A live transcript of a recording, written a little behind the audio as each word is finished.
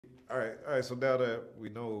All right. So now that we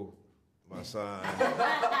know my sign,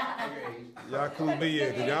 y'all clue me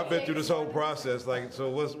in because y'all been through this whole process. Like, so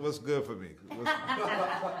what's good for me?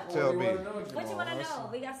 Tell me. What you want to know?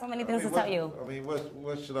 We got so many things to tell you. I mean,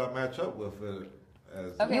 what should I match up with?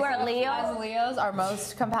 Okay, you are Leo. As Leos, our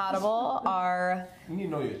most compatible are You need to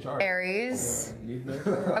know your chart. Aries,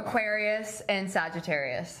 Aquarius, and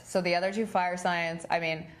Sagittarius. So the other two fire signs, I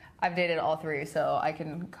mean, I've dated all three, so I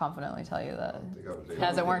can confidently tell you that it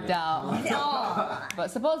hasn't worked out. But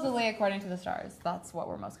supposedly, according to the stars, that's what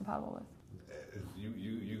we're most compatible with.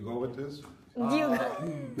 You go with this? Well,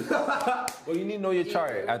 you need to know your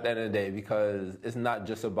chart at the end of the day because it's not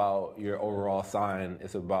just about your overall sign.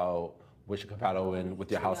 It's about what you're compatible in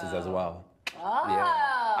with your houses as well. Oh. Yeah,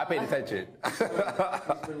 I paid attention.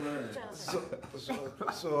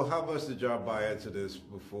 So how much did y'all buy into this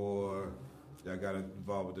before y'all got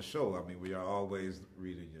involved with the show? I mean, were y'all always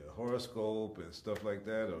reading your horoscope and stuff like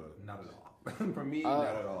that, or Not at all. For me, not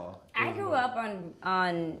at all. I grew up on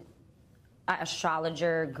an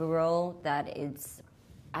astrologer guru that is,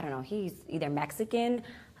 I don't know, he's either Mexican.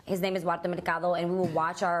 His name is Walter Mercado, and we would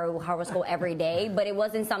watch our horoscope every day, but it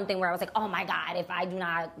wasn't something where I was like, oh my God, if I do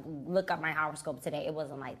not look up my horoscope today, it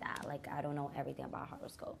wasn't like that. Like, I don't know everything about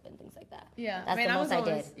horoscope and things like that. Yeah, That's the most I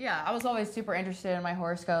did. Yeah, I was always super interested in my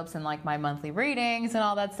horoscopes and like my monthly readings and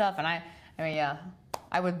all that stuff, and I mean, yeah,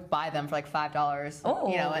 I would buy them for like $5. Oh,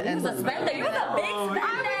 you know, and you're a spender. You're the big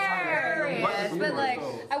spender. Yes, but like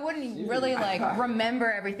I wouldn't really like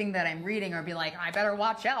remember everything that I'm reading or be like, I better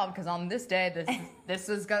watch out because on this day this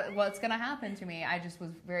is what's gonna happen to me. I just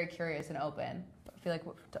was very curious and open. I feel like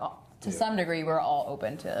to some degree we're all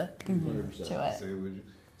open to it.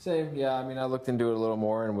 Same, yeah. I mean, I looked into it a little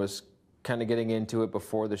more and was kind of getting into it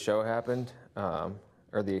before the show happened,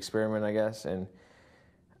 or the experiment, I guess. And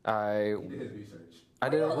He did his research. I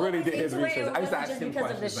didn't really did his research. I used to ask him because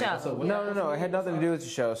of the questions. show. No. It had nothing to do with the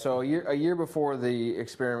show. So a year before the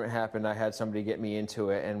experiment happened, I had somebody get me into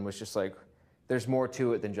it and was just like, "There's more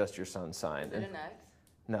to it than just your sun's sign." Is it an ex?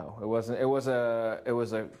 No, it wasn't. It was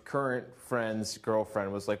a current friend's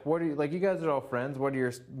girlfriend. Was like, "What are you like? You guys are all friends. What are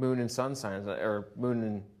your moon and sun signs, or moon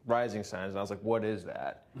and rising signs?" And I was like, "What is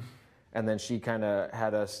that?" And then she kind of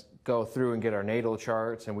had us go through and get our natal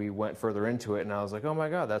charts, and we went further into it. And I was like, "Oh my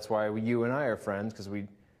God, that's why you and I are friends, because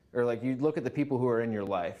or like you look at the people who are in your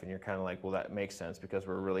life, and you're kind of like, well, that makes sense because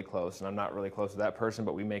we're really close, and I'm not really close to that person,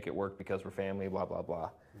 but we make it work because we're family, blah blah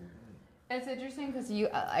blah." It's interesting because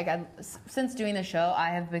since doing the show, I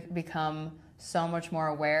have become so much more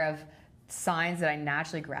aware of signs that I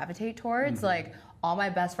naturally gravitate towards. Mm-hmm. Like all my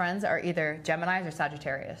best friends are either Geminis or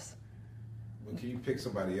Sagittarius. Well, can you pick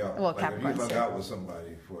somebody out? Well, like if you Capricorn, hung out with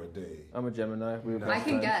somebody for a day. I'm a Gemini. I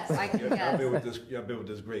can guess. Y'all been with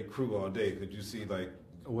this great crew all day. Could you see like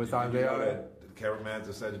what sign they are? The cameraman's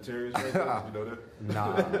a Sagittarius right there? You know that?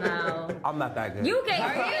 Nah. No. I'm not that good. You gave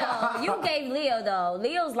Leo. You gave Leo though.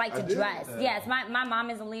 Leos like to did? dress. Yes, my mom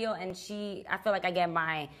is a Leo, and I feel like I get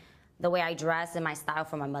the way I dress and my style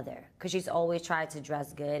from my mother, because she's always tried to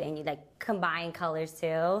dress good, and you like combine colors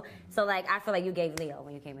too. So like I feel like you gave Leo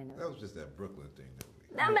when you came in the room. That was just that Brooklyn thing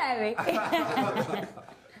that we. Not maybe.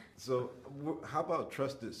 So, how about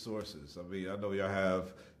trusted sources? I mean, I know y'all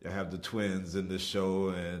have the twins in this show,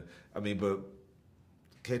 and I mean, but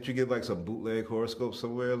can't you get like some bootleg horoscope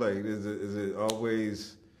somewhere? Like, is it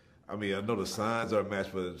always? I mean, I know the signs are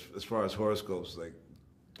matched, but as far as horoscopes, like,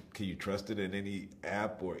 can you trust it in any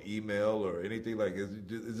app or email or anything? Like, is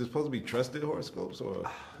it supposed to be trusted horoscopes or?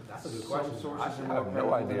 That's a good question. Sources I are have more no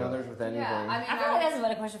credible than idea. others with anything. Yeah, I mean, I feel like that's a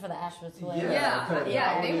better question for the Astros too.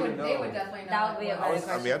 Yeah, they would definitely know. That would be a better question.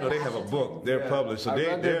 I mean, I know they have a book. They're published, so I read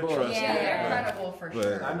they're their book. trusted. Yeah, they're credible for But-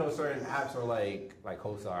 sure. I know certain apps are like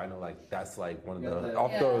CoStar. I know like that's like one of the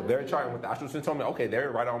Yeah. their chart with the Astros told me, okay,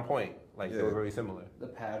 they're right on point. Like they were very similar. The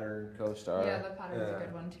pattern, CoStar. Yeah, the pattern's a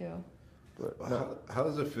good one too. How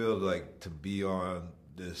does it feel like to be on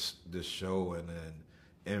this show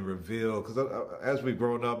and reveal? Because as we've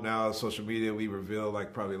grown up now, social media, we reveal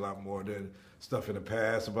like probably a lot more than stuff in the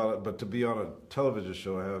past about it. But to be on a television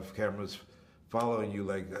show, have cameras following you,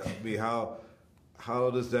 like I mean, how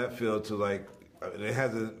does that feel to like? I mean, it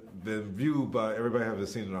hasn't been viewed by everybody. Haven't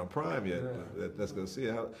seen it on Prime yet. That's gonna see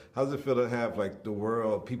it. How does it feel to have like the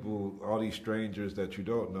world, people, all these strangers that you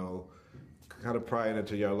don't know, kind of prying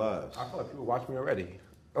into your lives? I feel like people watch me already.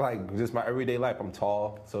 Like just my everyday life. I'm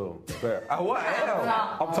tall, so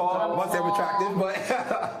I'm tall. Once they're attractive,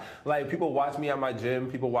 but like people watch me at my gym.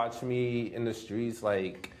 People watch me in the streets.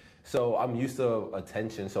 Like so, I'm used to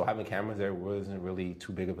attention. So having cameras there wasn't really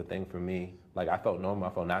too big of a thing for me. Like I felt normal.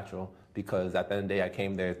 I felt natural because at the end of the day, I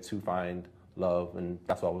came there to find love, and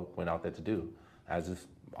that's what I went out there to do. As just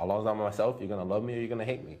as long as I'm myself, you're gonna love me or you're gonna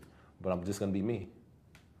hate me. But I'm just gonna be me.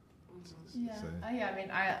 Yeah, I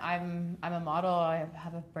mean, I'm a model. I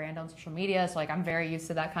have a brand on social media, so like I'm very used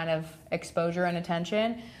to that kind of exposure and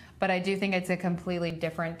attention. But I do think it's a completely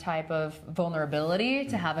different type of vulnerability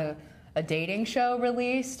to have a dating show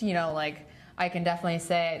released. You know, like I can definitely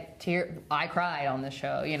say, I cried on the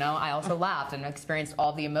show. You know, I also laughed and experienced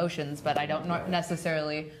all the emotions, but I don't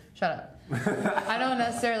necessarily shut up. I don't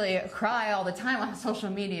necessarily cry all the time on social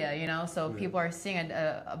media. You know, so people are seeing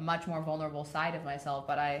a much more vulnerable side of myself,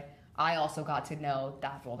 but I also got to know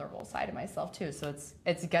that vulnerable side of myself too. So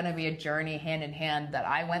it's gonna be a journey hand in hand that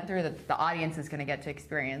I went through that the audience is gonna get to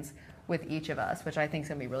experience with each of us, which I think is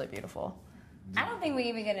gonna be really beautiful. I don't think we're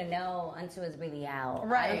even gonna know until it's really out.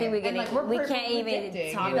 Right. I don't think we're gonna. And, like, we can't even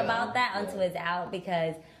predicting, talk you know? about that until it's out,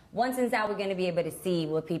 because once it's out, we're gonna be able to see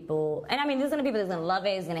what people. And I mean, there's gonna be people that's gonna love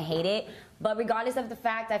it, is gonna hate it. But regardless of the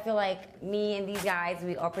fact, I feel like me and these guys,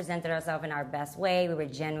 we all presented ourselves in our best way. We were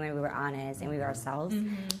genuine, we were honest, and we were ourselves.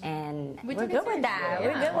 And we're good with that.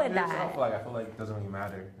 We're good with that. I feel like it doesn't really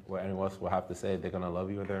matter what anyone else will have to say. They're gonna love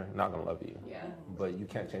you or they're not gonna love you. Yeah. But you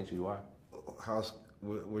can't change who you are.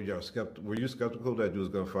 Were you skeptical that you was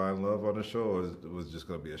gonna find love on the show, or it was just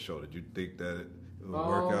gonna be a show? Did you think that it would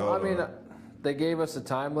work out? I mean, they gave us a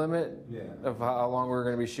time limit of how long we were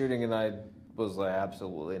going to be shooting, and I was like,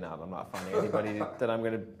 absolutely not. I'm not finding anybody that I'm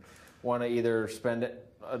going to want to either spend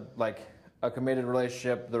like a committed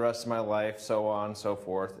relationship the rest of my life, so on and so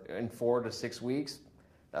forth. In 4 to 6 weeks,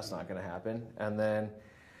 that's not going to happen. And then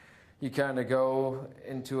you kind of go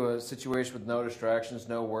into a situation with no distractions,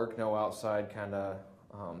 no work, no outside kind of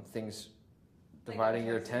things dividing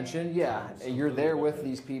your attention. Yeah, you're there with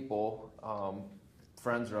these people,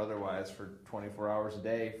 friends or otherwise, for 24 hours a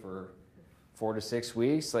day for 4 to 6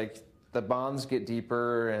 weeks. Like, the bonds get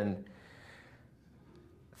deeper and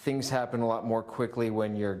things happen a lot more quickly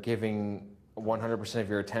when you're giving 100% of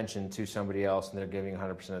your attention to somebody else and they're giving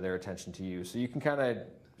 100% of their attention to you. So you can kind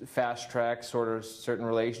of fast track sort of certain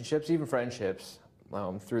relationships, even friendships,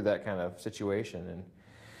 through that kind of situation. And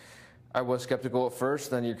I was skeptical at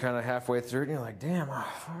first, then you're kind of halfway through and you're like, damn, I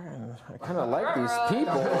kind of like these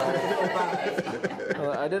people.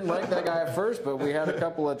 I didn't like that guy at first, but we had a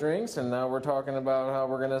couple of drinks and now we're talking about how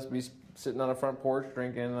we're going to be sitting on a front porch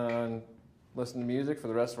drinking and listening to music for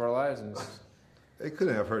the rest of our lives. And They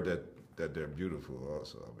couldn't have heard that they're beautiful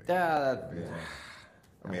also. I mean,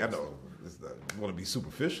 I mean, I know I want to be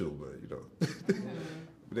superficial, but you know,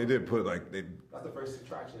 they did put like they. That's the first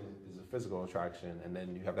attraction is a physical attraction, and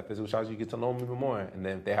then you have that physical attraction, you get to know them even more. And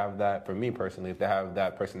then if they have that, for me personally, if they have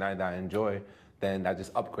that personality that I enjoy, then that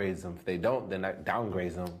just upgrades them. If they don't, then that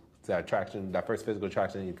downgrades them. So that attraction, that first physical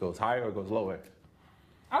attraction, it goes higher or it goes lower.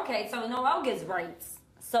 Okay, so Noel gets rates.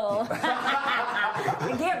 So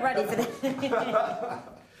get ready for this.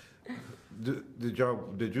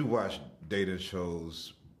 Did you watch dating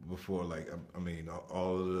shows before? Like, I mean,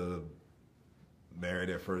 all of the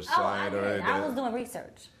Married at First Sight? I was doing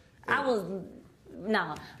research.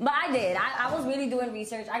 No, but I did. I was really doing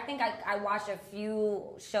research. I think I watched a few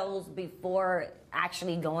shows before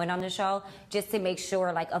actually going on the show, just to make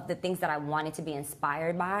sure, like, of the things that I wanted to be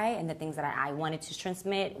inspired by and the things that I wanted to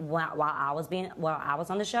transmit while I was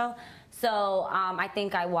on the show. So I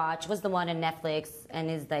think I watched, what's the one on Netflix, and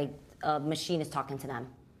is like a machine is talking to them.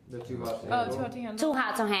 Too Hot to Handle. Too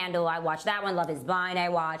Hot to Handle. I watched that one. Love Is Blind. I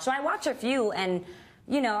watched. So I watched a few, and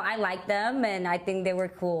you know, I liked them, and I think they were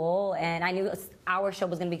cool, and I knew our show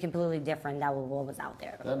was going to be completely different than what was out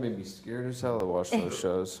there. that made me scared as hell to watch those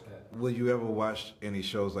shows. Will you ever watch any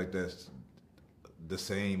shows like this the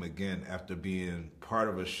same again after being part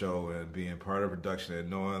of a show and being part of production and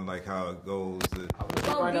knowing like how it goes?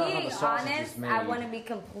 Well, being honest, I want to be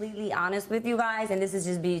completely honest with you guys, and this is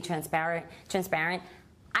just being transparent.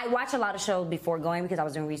 I watch a lot of shows before going because I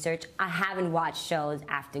was doing research. I haven't watched shows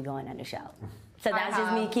after going on the show. So that's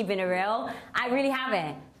just me keeping it real. I really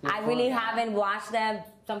haven't. I really haven't watched them.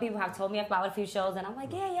 Some people have told me about a few shows, and I'm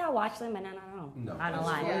like, yeah, I watch them, and I don't know. I don't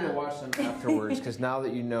lie. It's funny to watch them afterwards, because now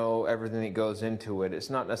that you know everything that goes into it, it's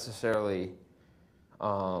not necessarily.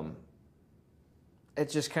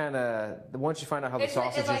 It's just kind of once you find out how the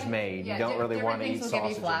sausage is made, you don't really want to eat sausage.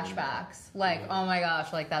 Give you flashbacks, like, oh my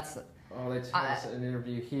gosh, like that's. Oh, they tell us an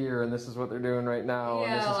interview here, and this is what they're doing right now,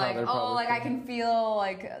 and this is like, how they're probably. like I can feel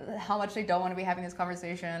like how much they don't want to be having this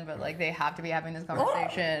conversation, but like they have to be having this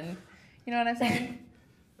conversation. You know what I'm saying?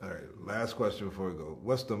 All right, last question before we go.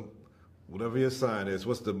 Whatever your sign is,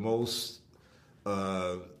 what's the most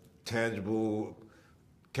tangible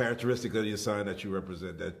characteristic of your sign that you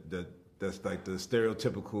represent? That's like the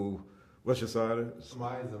stereotypical What's your sign?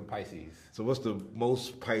 Mine's in Pisces. So what's the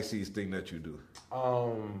most Pisces thing that you do?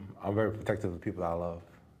 I'm very protective of the people I love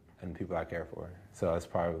and the people I care for. So that's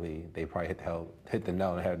they probably hit the nail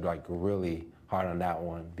on the head like really hard on that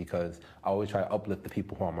one, because I always try to uplift the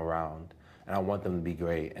people who I'm around, and I want them to be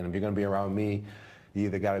great. And if you're gonna be around me, you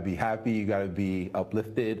either gotta be happy, you gotta be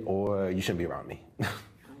uplifted, or you shouldn't be around me.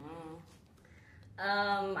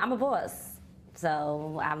 I'm a boss.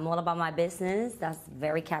 So I'm all about my business. That's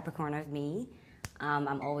very Capricorn of me.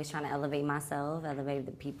 I'm always trying to elevate myself, elevate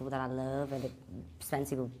the people that I love, and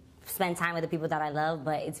spend time with the people that I love.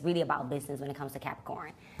 But it's really about business when it comes to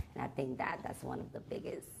Capricorn, and I think that's one of the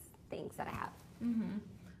biggest things that I have.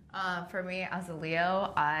 Mm-hmm. For me, as a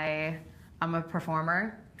Leo, I'm a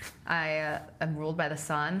performer. I am ruled by the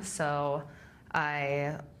sun, so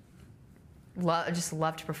I just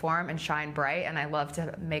love to perform and shine bright, and I love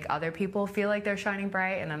to make other people feel like they're shining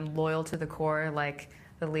bright, and I'm loyal to the core like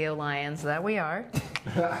the Leo lions that we are.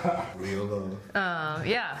 Leo love.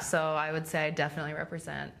 Yeah, so I would say I definitely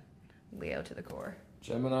represent Leo to the core.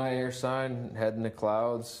 Gemini air sign, head in the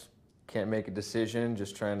clouds, can't make a decision,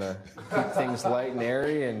 just trying to keep things light and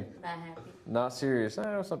airy and Not happy. not serious. I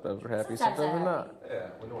know sometimes we're happy, sometimes we're not. Yeah,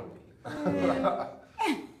 we know what I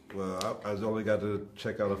mean. Well, I only got to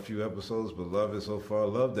check out a few episodes, but love it so far.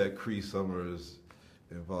 Love that Cree Summer is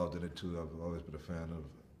involved in it too. I've always been a fan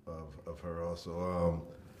of her also.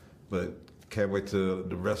 But can't wait till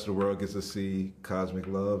the rest of the world gets to see Cosmic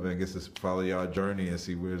Love and gets to follow your journey and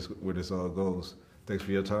see where this all goes. Thanks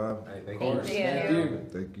for your time. Hey, thank Thank you. you. Thank you.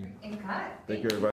 Thank you. And cut. Thank you, everybody.